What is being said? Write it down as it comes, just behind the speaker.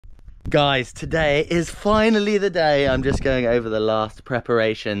Guys, today is finally the day. I'm just going over the last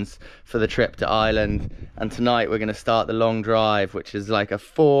preparations for the trip to Ireland, and tonight we're going to start the long drive, which is like a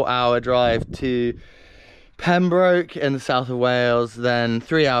 4-hour drive to Pembroke in the south of Wales, then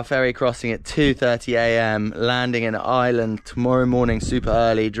 3-hour ferry crossing at 2:30 a.m, landing in Ireland tomorrow morning super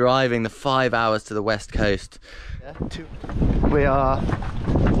early, driving the 5 hours to the west coast. We are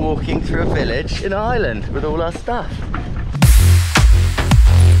walking through a village in Ireland with all our stuff.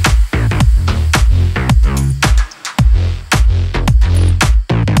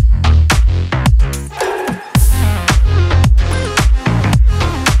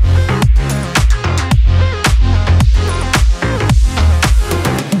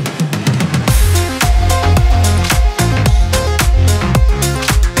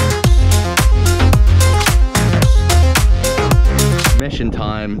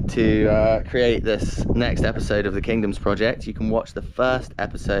 Time to create this next episode of the Kingdoms project. You can watch the first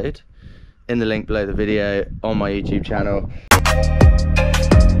episode in the link below the video on my YouTube channel.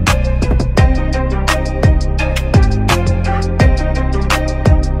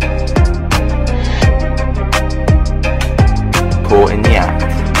 Caught in the act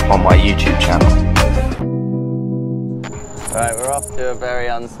on my YouTube channel. Right, we're off to a very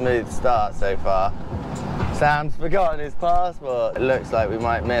unsmooth start so far. Sam's forgotten his passport. It looks like we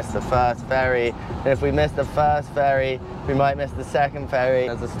might miss the first ferry. And if we miss the first ferry, we might miss the second ferry.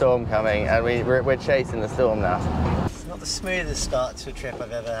 There's a storm coming and we're chasing the storm now. It's not the smoothest start to a trip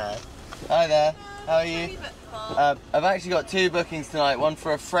I've ever had. Hi there, how are you? I've actually got 2 bookings tonight, one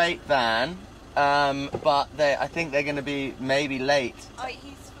for a freight van, but I think they're going to be maybe late. Oh,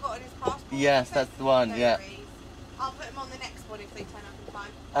 he's forgotten his passport? Yes, that's the one, yeah. I'll put him on the next one if they turn up in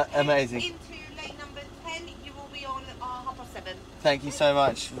time. Amazing. Into lane number 10, you will be on 7:30. Thank you so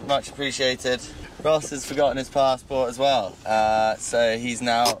much, much appreciated. Ross has forgotten his passport as well, so he's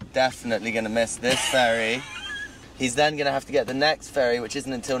now definitely going to miss this ferry. He's then going to have to get the next ferry, which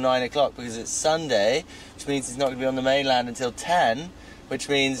isn't until 9 o'clock because it's Sunday, which means he's not going to be on the mainland until 10, which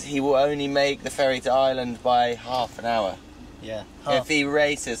means he will only make the ferry to Ireland by half an hour. Yeah. If he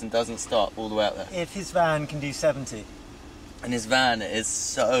races and doesn't stop all the way up there. If his van can do 70. And his van is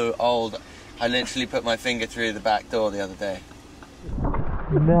so old. I literally put my finger through the back door the other day.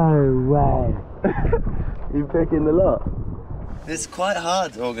 No way. You picking the lot? It's quite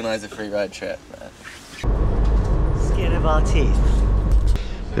hard to organise a free ride trip, man. Skin of our teeth.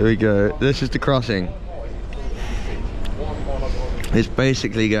 Here we go. This is the crossing. It's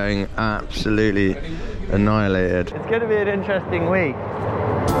basically going absolutely annihilated. It's going to be an interesting week.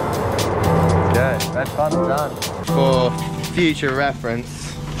 Let's go. Red fun's done. For future reference,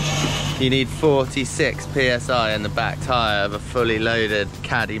 you need 46 psi in the back tyre of a fully loaded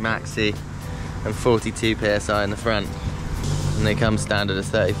Caddy Maxi and 42 psi in the front. And they come standard as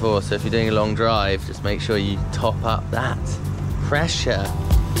 34, so if you're doing a long drive, just make sure you top up that pressure.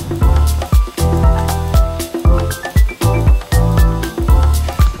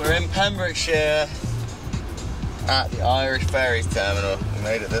 We're in Pembrokeshire at the Irish Ferries terminal. We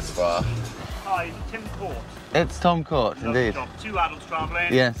made it this far. Hi, Tim Court. It's Tom Court, indeed. Job. 2 adults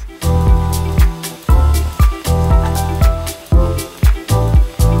travelling. Yes.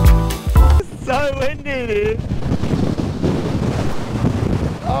 It's so windy, dude.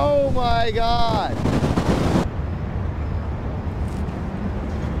 Oh my god.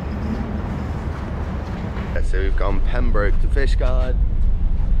 So we've gone Pembroke to Fishguard.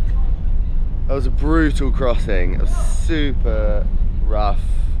 That was a brutal crossing. It was super rough,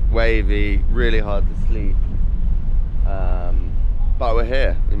 wavy, really hard to sleep. But we're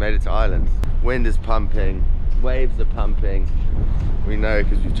here. We made it to Ireland. Wind is pumping, waves are pumping. We know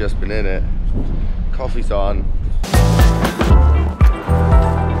because we've just been in it. Coffee's on.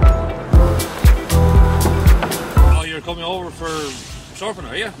 Oh, you're coming over for surfing,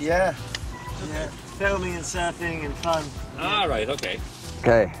 are you? Yeah. Yeah. Filming and surfing and fun. Ah, right, okay.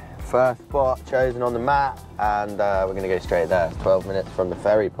 Okay, first spot chosen on the map, and we're going to go straight there. It's 12 minutes from the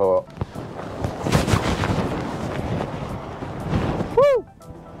ferry port. Woo!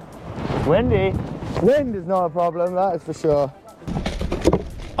 Windy. Wind is not a problem, that is for sure.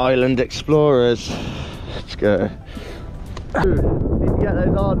 Island explorers. Let's go. Need to get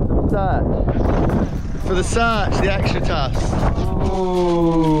those on for the search. For the search, the extra tufts.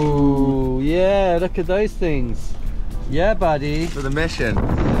 Oh, yeah, look at those things. Yeah, buddy. For the mission.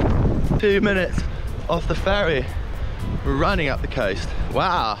 2 minutes off the ferry. We're running up the coast.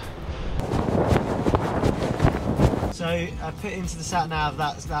 Wow. So I put into the sat nav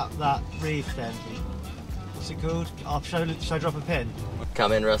that reef then. What's it called? Should I drop a pin?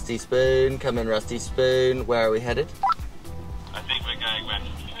 Come in, Rusty Spoon. Come in, Rusty Spoon. Where are we headed? I think we're going west.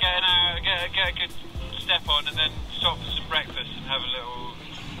 Get out! get a good step on and then stop for some breakfast and have a little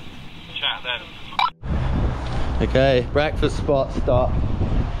chat then. Okay, breakfast spot stop.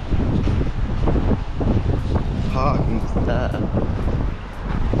 Parking's there.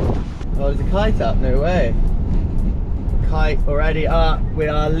 Oh, there's a kite up, no way. Kite already up. We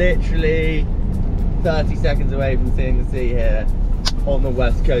are literally 30 seconds away from seeing the sea here on the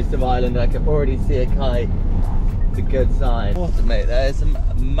west coast of Ireland. I can already see a kite. It's a good sign. Water, mate, there's some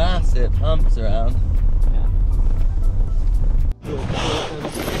massive humps around.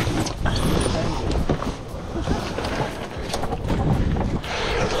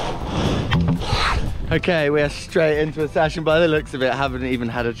 Okay, we are straight into a session. By the looks of it, I haven't even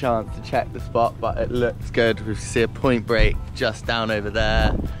had a chance to check the spot, but it looks good. We see a point break just down over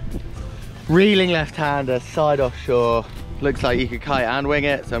there. Reeling left-hander, side offshore. Looks like you could kite and wing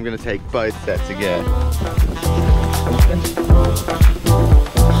it, so I'm going to take both sets of gear.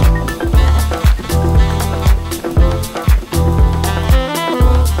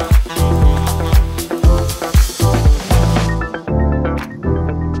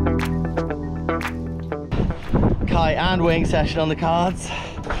 Kite and wing session on the cards.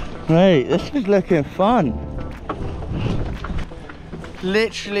 Right, this is looking fun.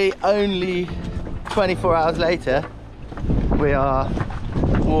 Literally only 24 hours later, we are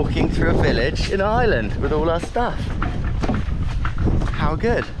walking through a village in Ireland with all our stuff. How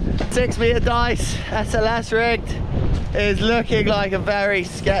good. 6 meter dice, SLS rigged, is looking like a very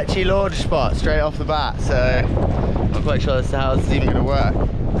sketchy launch spot straight off the bat, so I'm not quite sure as to how this is even going to work.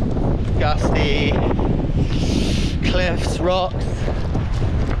 Gusty, cliffs, rocks.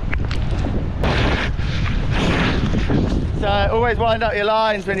 So always wind up your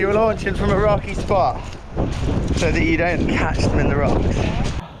lines when you're launching from a rocky spot so that you don't catch them in the rocks.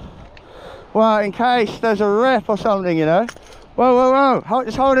 Well, in case there's a rip or something, you know. Whoa, whoa, whoa.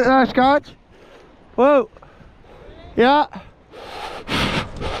 Just hold it there, Scotch. Whoa. Yeah.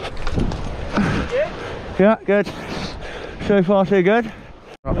 Yeah, good. So far, so good.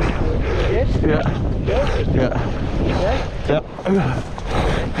 Yeah. Yeah. Yeah.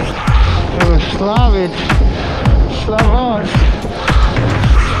 Oh, slamming. Slam on.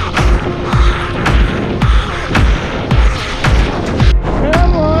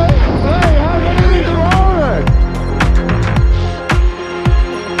 Come on. Hey, how can you be rolling?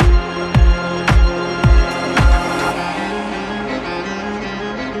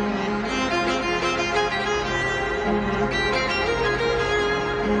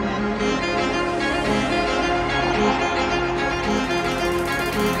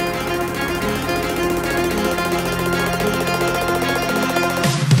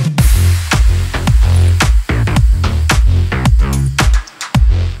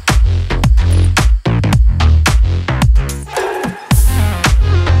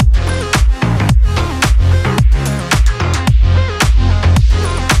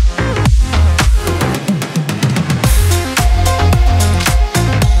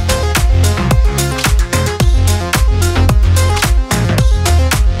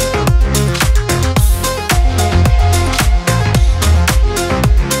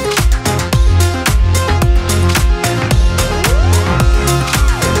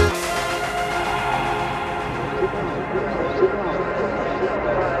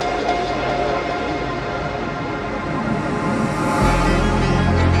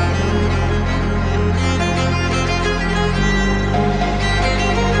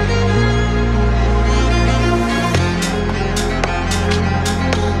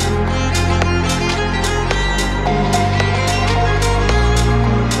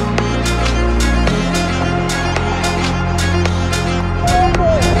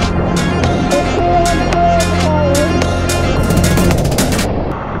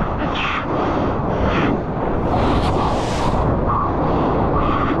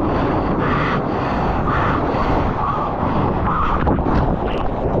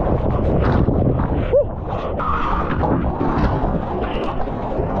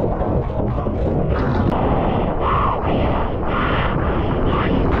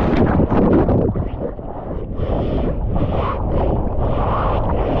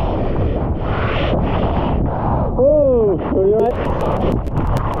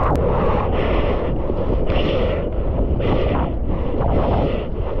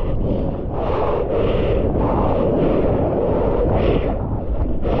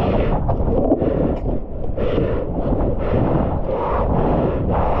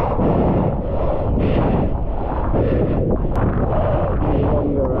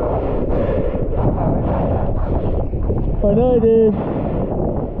 I know, dude.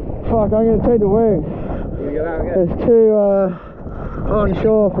 Fuck, I'm gonna take the wing. It's too on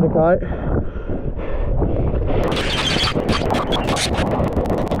shore for the kite.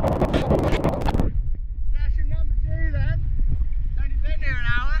 Session number 2 then. Only been here an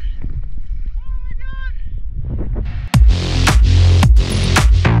hour. Oh my god.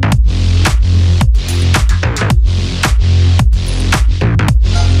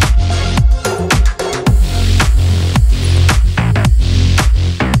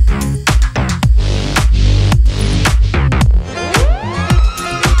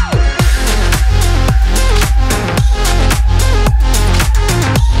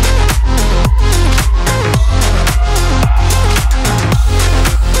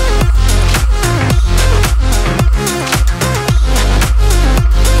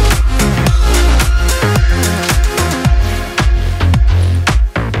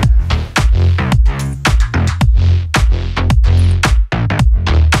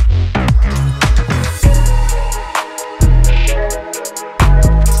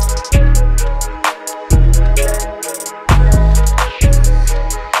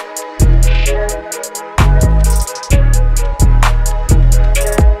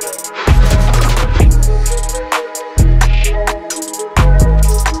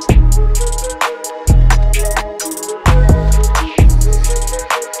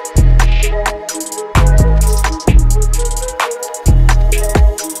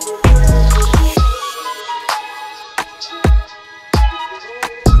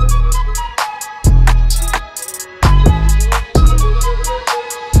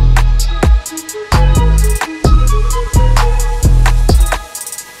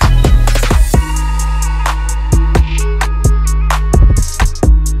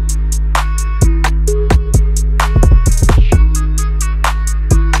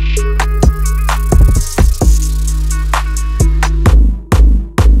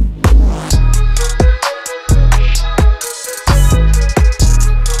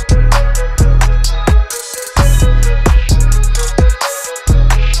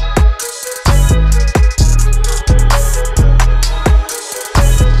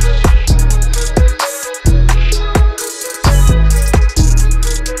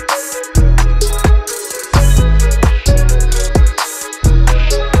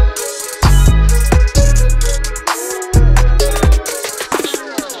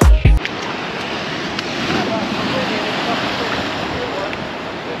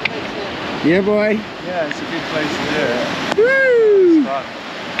 Yeah, boy. Yeah, it's a good place to do it. Woo! It's fun.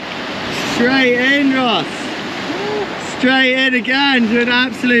 Straight in, Ross. Straight in again to an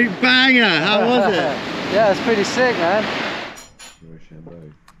absolute banger. How was it? Yeah, it's pretty sick, man.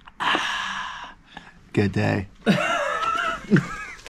 Good day.